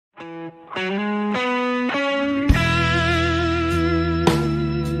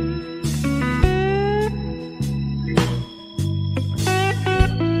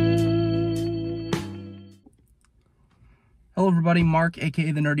everybody, Mark,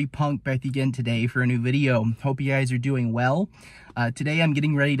 aka the Nerdy Punk, back again today for a new video. Hope you guys are doing well. Today I'm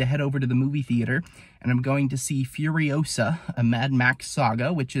getting ready to head over to the movie theater, and I'm going to see Furiosa, a Mad Max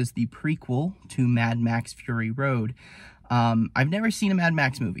saga, which is the prequel to Mad Max Fury Road. I've never seen a Mad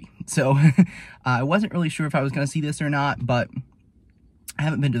Max movie, so I wasn't really sure if I was going to see this or not, but I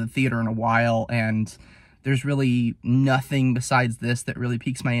haven't been to the theater in a while, and there's really nothing besides this that really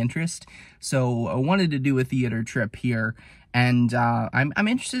piques my interest. So I wanted to do a theater trip here, and I'm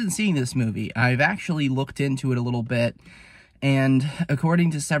interested in seeing this movie. I've actually looked into it a little bit, and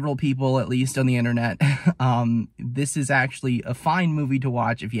according to several people, at least on the internet, this is actually a fine movie to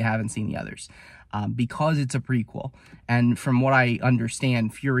watch if you haven't seen the others, because it's a prequel. And from what I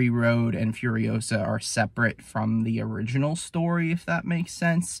understand, Fury Road and Furiosa are separate from the original story, if that makes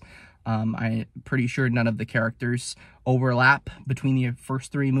sense. I'm pretty sure none of the characters overlap between the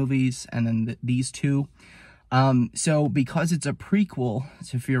first three movies and then these two. So because it's a prequel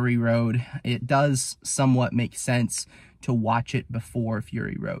to Fury Road, it does somewhat make sense to watch it before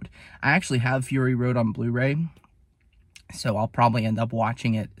Fury Road. I actually have Fury Road on Blu-ray, so I'll probably end up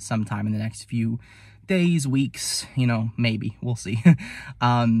watching it sometime in the next few days, weeks, you know, maybe. We'll see.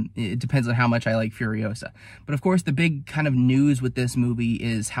 It depends on how much I like Furiosa. But of course, the big kind of news with this movie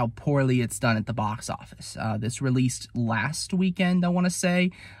is how poorly it's done at the box office. This released last weekend, I want to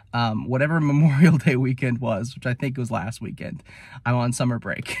say. Whatever Memorial Day weekend was, which I think was last weekend. I'm on summer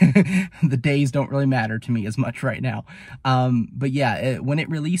break. The days don't really matter to me as much right now. But yeah, when it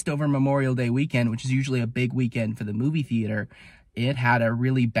released over Memorial Day weekend, which is usually a big weekend for the movie theater, it had a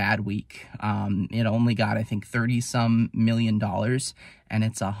really bad week. It only got, I think, $30-some million, and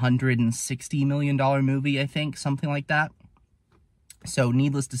it's a $160 million movie, I think, something like that. So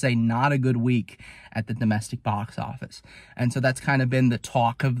needless to say, not a good week at the domestic box office. And so that's kind of been the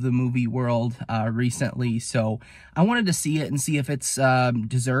talk of the movie world recently. So I wanted to see it and see if it's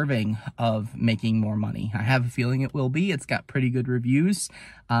deserving of making more money. I have a feeling it will be. It's got pretty good reviews,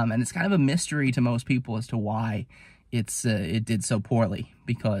 and it's kind of a mystery to most people as to why it did so poorly,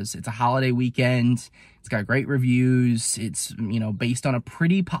 because it's a holiday weekend. It's got great reviews. It's, you know, based on a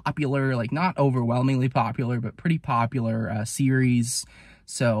pretty popular, like not overwhelmingly popular, but pretty popular series.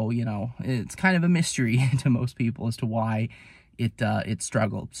 So, you know, it's kind of a mystery to most people as to why it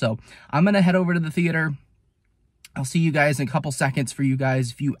struggled. So I'm going to head over to the theater. I'll see you guys in a couple seconds for you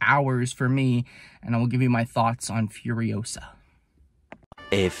guys, a few hours for me, and I will give you my thoughts on Furiosa.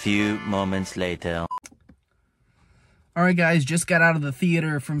 A few moments later. Alright guys, just got out of the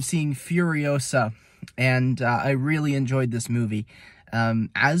theater from seeing Furiosa, and I really enjoyed this movie.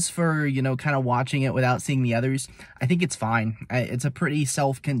 As for, you know, kind of watching it without seeing the others, I think it's fine. It's a pretty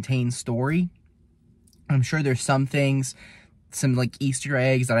self-contained story. I'm sure there's some things, some like Easter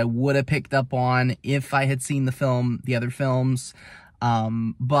eggs that I would have picked up on if I had seen the other films,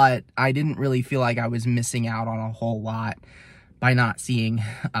 but I didn't really feel like I was missing out on a whole lot by not seeing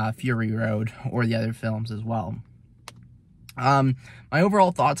Fury Road or the other films as well. My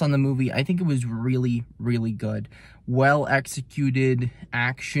overall thoughts on the movie, I think it was really, really good. Well executed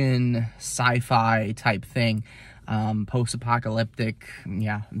action, sci-fi type thing. Post-apocalyptic,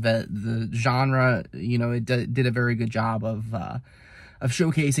 yeah, the genre, you know, it did a very good job of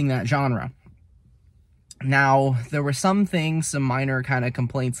showcasing that genre. Now, there were some things, some minor kind of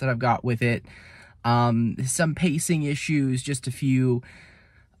complaints that I've got with it. Some pacing issues, just a few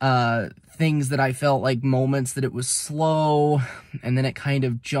things that I felt like moments that it was slow, and then it kind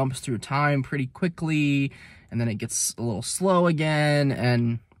of jumps through time pretty quickly, and then it gets a little slow again,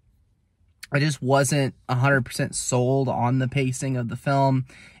 and I just wasn't 100% sold on the pacing of the film.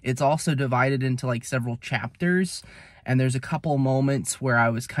 It's also divided into like several chapters, and there's a couple moments where I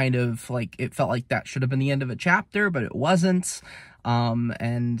was kind of like, it felt like that should have been the end of a chapter, but it wasn't.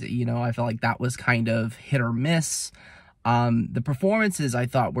 And you know, I felt like that was kind of hit or miss. The performances I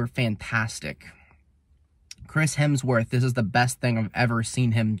thought were fantastic. Chris Hemsworth, this is the best thing I've ever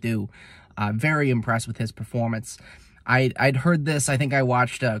seen him do. Very impressed with his performance. I'd heard this, I think I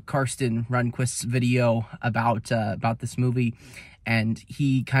watched Karsten Rundquist's video about this movie, and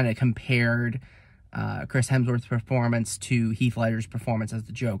he kind of compared Chris Hemsworth's performance to Heath Ledger's performance as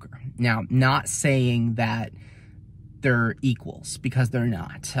the Joker. Now, not saying that they're equals, because they're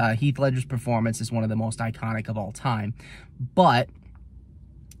not. Heath Ledger's performance is one of the most iconic of all time, but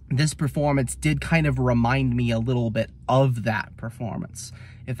this performance did kind of remind me a little bit of that performance,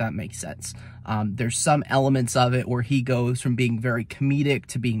 if that makes sense. There's some elements of it where he goes from being very comedic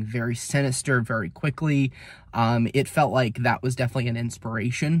to being very sinister very quickly. It felt like that was definitely an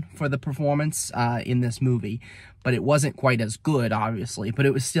inspiration for the performance in this movie, but it wasn't quite as good, obviously, but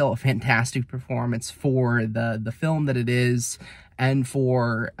it was still a fantastic performance for the film that it is, and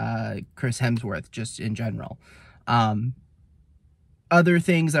for Chris Hemsworth just in general. Other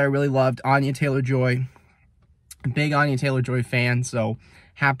things that I really loved, Anya Taylor-Joy. Big Anya Taylor-Joy fan, so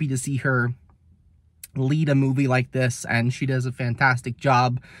happy to see her lead a movie like this, and she does a fantastic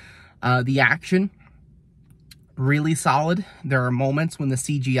job. The action, really solid. There are moments when the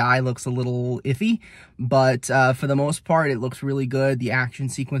CGI looks a little iffy, but for the most part, it looks really good. The action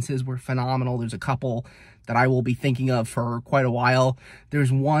sequences were phenomenal. There's a couple that I will be thinking of for quite a while.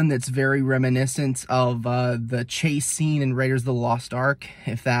 There's one that's very reminiscent of the chase scene in Raiders of the Lost Ark,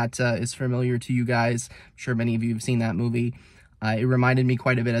 if that is familiar to you guys. I'm sure many of you have seen that movie. It reminded me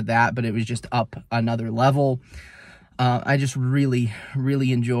quite a bit of that, but it was just up another level. I just really,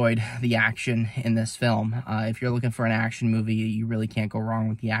 really enjoyed the action in this film. If you're looking for an action movie, you really can't go wrong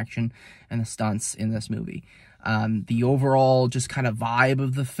with the action and the stunts in this movie. The overall just kind of vibe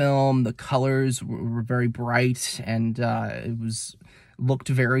of the film, the colors were very bright, and it looked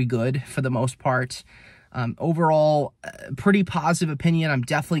very good for the most part. Overall, pretty positive opinion. I'm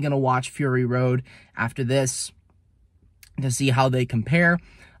definitely going to watch Fury Road after this to see how they compare.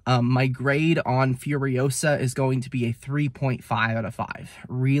 My grade on Furiosa is going to be a 3.5 out of 5.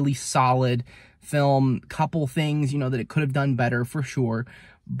 Really solid film. Couple things, that it could have done better for sure,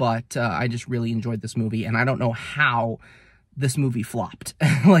 but I just really enjoyed this movie, and I don't know how this movie flopped.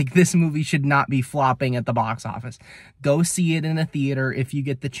 Like, this movie should not be flopping at the box office. Go see it in a theater if you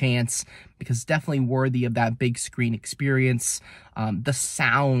get the chance, because it's definitely worthy of that big screen experience. The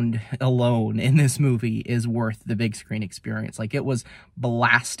sound alone in this movie is worth the big screen experience. Like, it was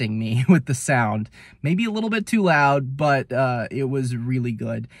blasting me with the sound. Maybe a little bit too loud, but it was really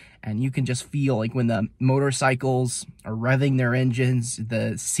good. And you can just feel like when the motorcycles are revving their engines,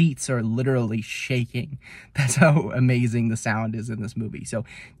 the seats are literally shaking. That's how amazing the sound is in this movie. So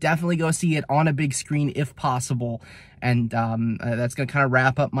definitely go see it on a big screen if possible. And that's going to kind of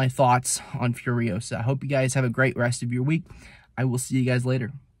wrap up my thoughts on Furiosa. I hope you guys have a great rest of your week. I will see you guys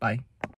later. Bye.